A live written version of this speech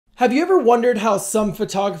Have you ever wondered how some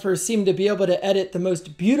photographers seem to be able to edit the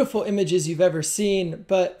most beautiful images you've ever seen,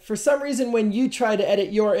 but for some reason when you try to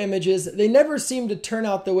edit your images, they never seem to turn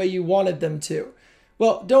out the way you wanted them to?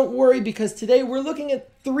 Well, don't worry, because today we're looking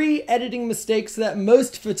at 3 editing mistakes that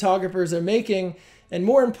most photographers are making, and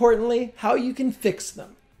more importantly, how you can fix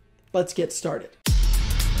them. Let's get started.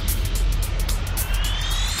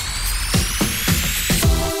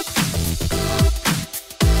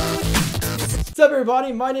 What's up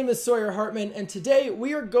everybody, my name is Sawyer Hartman, and today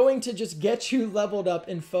we are going to just get you leveled up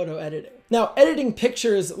in photo editing. Now, editing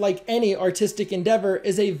pictures, like any artistic endeavor,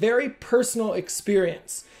 is a very personal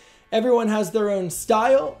experience. Everyone has their own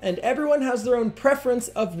style, and everyone has their own preference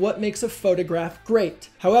of what makes a photograph great.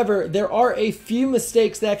 However, there are a few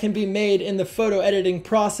mistakes that can be made in the photo editing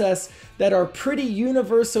process that are pretty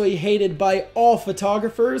universally hated by all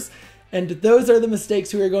photographers, and those are the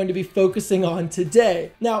mistakes we are going to be focusing on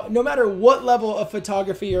today. Now, no matter what level of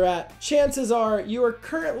photography you're at, chances are you are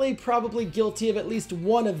currently probably guilty of at least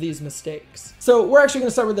one of these mistakes. So we're actually going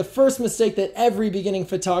to start with the first mistake that every beginning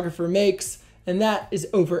photographer makes, and that is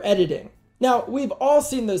over editing. Now, we've all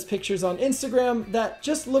seen those pictures on Instagram that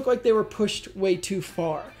just look like they were pushed way too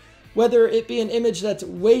far. Whether it be an image that's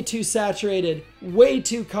way too saturated, way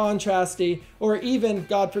too contrasty, or even,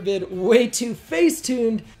 God forbid, way too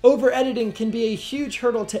face-tuned, over editing can be a huge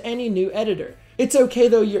hurdle to any new editor. It's okay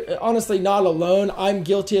though, you're honestly not alone. I'm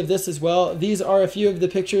guilty of this as well. These are a few of the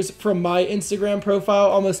pictures from my Instagram profile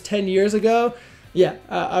almost 10 years ago. Yeah,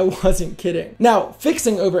 I wasn't kidding. Now,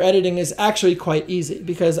 fixing over editing is actually quite easy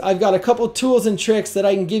because I've got a couple tools and tricks that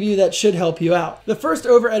I can give you that should help you out. The first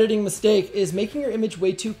over editing mistake is making your image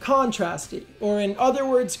way too contrasty, or in other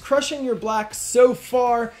words, crushing your blacks so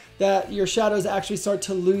far that your shadows actually start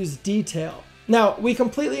to lose detail. Now, we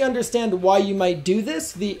completely understand why you might do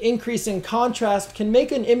this. The increase in contrast can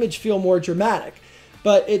make an image feel more dramatic.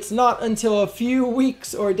 But it's not until a few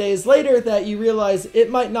weeks or days later that you realize it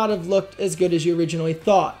might not have looked as good as you originally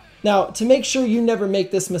thought. Now, to make sure you never make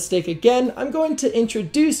this mistake again, I'm going to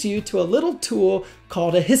introduce you to a little tool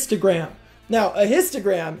called a histogram. Now, a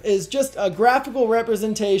histogram is just a graphical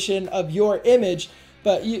representation of your image,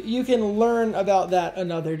 but you can learn about that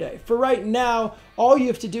another day. For right now, all you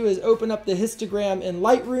have to do is open up the histogram in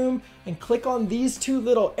Lightroom and click on these 2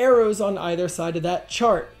 little arrows on either side of that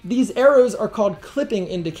chart. These arrows are called clipping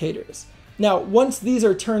indicators. Now, once these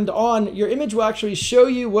are turned on, your image will actually show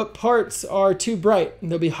you what parts are too bright,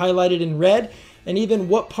 and they'll be highlighted in red, and even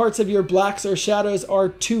what parts of your blacks or shadows are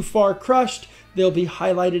too far crushed, they'll be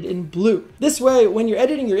highlighted in blue. This way, when you're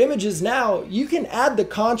editing your images now, you can add the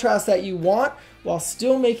contrast that you want while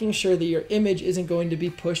still making sure that your image isn't going to be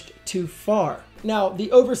pushed too far. Now, the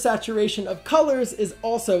oversaturation of colors is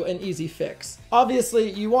also an easy fix. Obviously,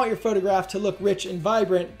 you want your photograph to look rich and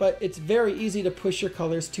vibrant, but it's very easy to push your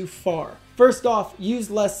colors too far. First off, use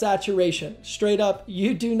less saturation. Straight up,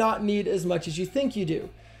 you do not need as much as you think you do.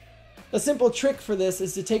 A simple trick for this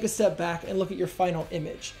is to take a step back and look at your final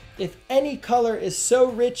image. If any color is so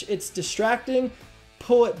rich it's distracting,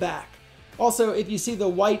 pull it back. Also, if you see the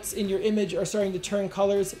whites in your image are starting to turn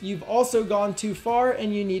colors, you've also gone too far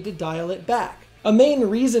and you need to dial it back. A main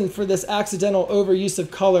reason for this accidental overuse of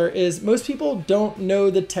color is most people don't know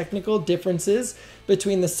the technical differences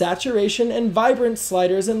between the saturation and vibrance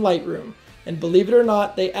sliders in Lightroom. And believe it or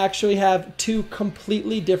not, they actually have 2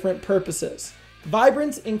 completely different purposes.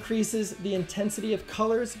 Vibrance increases the intensity of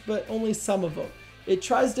colors, but only some of them. It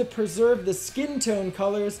tries to preserve the skin tone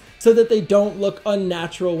colors so that they don't look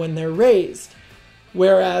unnatural when they're raised.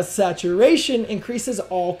 Whereas saturation increases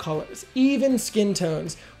all colors, even skin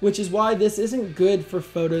tones, which is why this isn't good for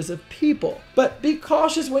photos of people. But be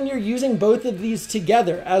cautious when you're using both of these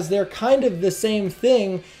together, as they're kind of the same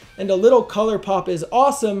thing, and a little color pop is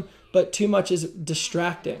awesome, but too much is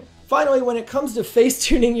distracting. Finally, when it comes to face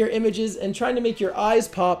tuning your images and trying to make your eyes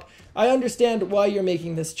pop, I understand why you're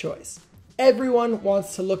making this choice. Everyone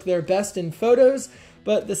wants to look their best in photos,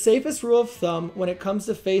 but the safest rule of thumb when it comes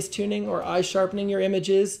to face tuning or eye sharpening your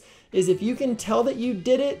images is if you can tell that you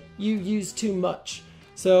did it, you used too much.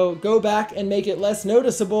 So go back and make it less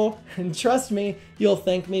noticeable, and trust me, you'll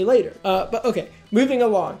thank me later. But okay, moving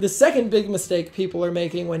along. The second big mistake people are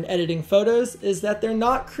making when editing photos is that they're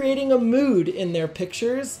not creating a mood in their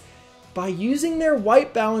pictures by using their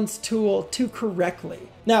white balance tool too correctly.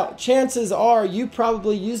 Now, chances are you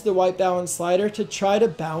probably use the white balance slider to try to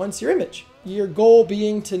balance your image. Your goal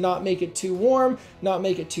being to not make it too warm, not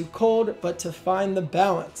make it too cold, but to find the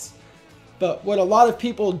balance. But what a lot of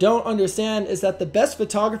people don't understand is that the best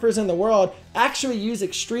photographers in the world actually use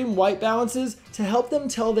extreme white balances to help them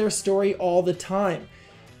tell their story all the time.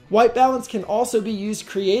 White balance can also be used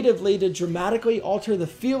creatively to dramatically alter the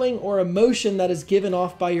feeling or emotion that is given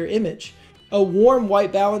off by your image. A warm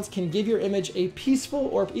white balance can give your image a peaceful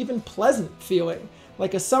or even pleasant feeling,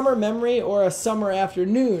 like a summer memory or a summer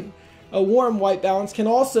afternoon. A warm white balance can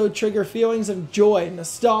also trigger feelings of joy,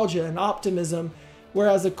 nostalgia, and optimism,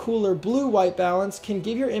 whereas a cooler blue-white balance can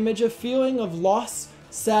give your image a feeling of loss,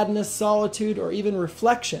 sadness, solitude, or even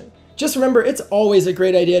reflection. Just remember, it's always a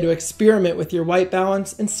great idea to experiment with your white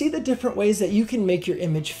balance and see the different ways that you can make your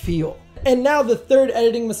image feel. And now the third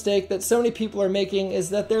editing mistake that so many people are making is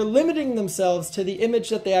that they're limiting themselves to the image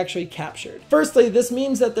that they actually captured. Firstly, this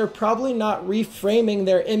means that they're probably not reframing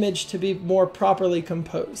their image to be more properly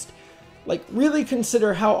composed. Like, really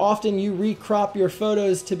consider how often you recrop your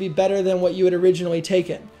photos to be better than what you had originally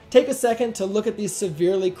taken. Take a second to look at these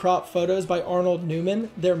severely cropped photos by Arnold Newman.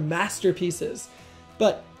 They're masterpieces.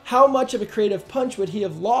 But how much of a creative punch would he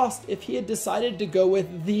have lost if he had decided to go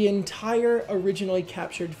with the entire originally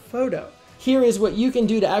captured photo? Here is what you can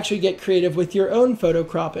do to actually get creative with your own photo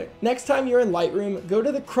cropping. Next time you're in Lightroom, go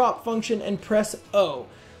to the crop function and press O.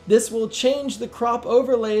 This will change the crop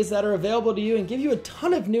overlays that are available to you and give you a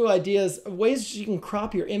ton of new ideas of ways you can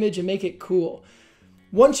crop your image and make it cool.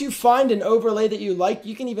 Once you find an overlay that you like,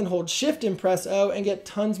 you can even hold Shift and press O and get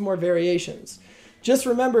tons more variations. Just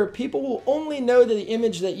remember, people will only know the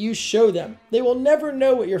image that you show them. They will never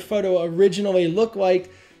know what your photo originally looked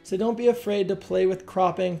like, so don't be afraid to play with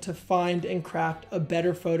cropping to find and craft a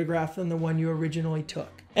better photograph than the one you originally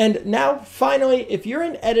took. And now, finally, if you're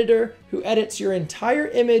an editor who edits your entire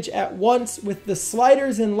image at once with the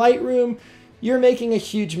sliders in Lightroom, you're making a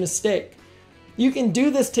huge mistake. You can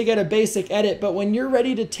do this to get a basic edit, but when you're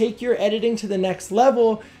ready to take your editing to the next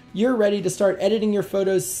level, you're ready to start editing your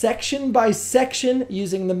photos section by section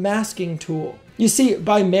using the masking tool. You see,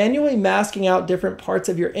 by manually masking out different parts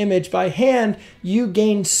of your image by hand, you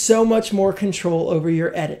gain so much more control over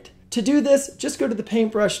your edit. To do this, just go to the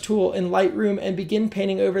paintbrush tool in Lightroom and begin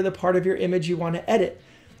painting over the part of your image you want to edit.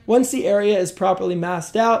 Once the area is properly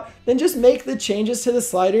masked out, then just make the changes to the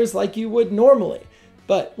sliders like you would normally.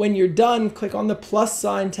 But when you're done, click on the plus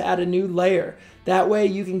sign to add a new layer. That way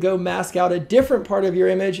you can go mask out a different part of your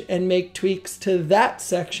image and make tweaks to that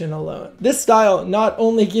section alone. This style not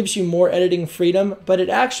only gives you more editing freedom, but it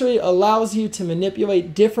actually allows you to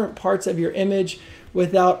manipulate different parts of your image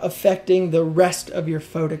without affecting the rest of your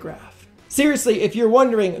photograph. Seriously, if you're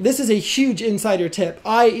wondering, this is a huge insider tip.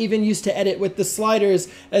 I even used to edit with the sliders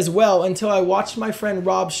as well until I watched my friend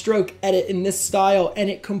Rob Stroke edit in this style, and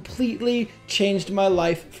it completely changed my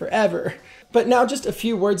life forever. But now just a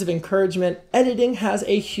few words of encouragement. Editing has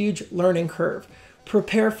a huge learning curve.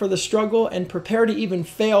 Prepare for the struggle and prepare to even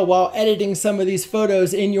fail while editing some of these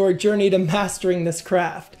photos in your journey to mastering this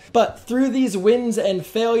craft. But through these wins and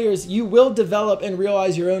failures, you will develop and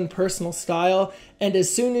realize your own personal style. And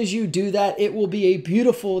as soon as you do that, it will be a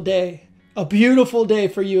beautiful day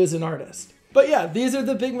for you as an artist. But yeah, these are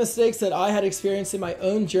the big mistakes that I had experienced in my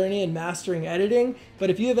own journey in mastering editing. But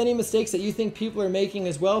if you have any mistakes that you think people are making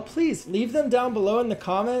as well, please leave them down below in the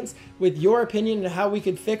comments with your opinion and how we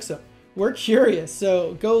could fix them. We're curious,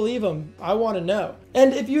 so go leave them. I want to know.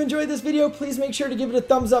 And if you enjoyed this video, please make sure to give it a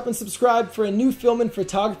thumbs up and subscribe for a new film and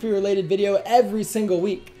photography related video every single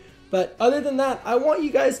week. But other than that, I want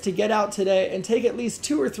you guys to get out today and take at least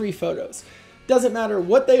 2 or 3 photos. Doesn't matter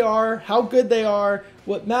what they are, how good they are.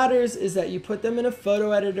 What matters is that you put them in a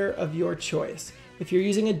photo editor of your choice. If you're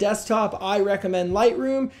using a desktop, I recommend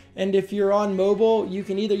Lightroom. And if you're on mobile, you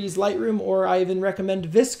can either use Lightroom or I even recommend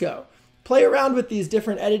Visco. Play around with these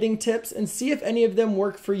different editing tips and see if any of them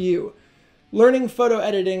work for you. Learning photo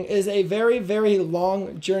editing is a very, very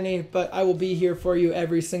long journey, but I will be here for you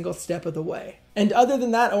every single step of the way. And other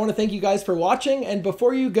than that, I want to thank you guys for watching. And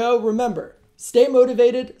before you go, remember, stay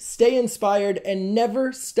motivated, stay inspired, and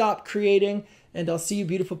never stop creating. And I'll see you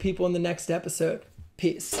beautiful people in the next episode.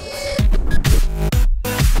 Peace.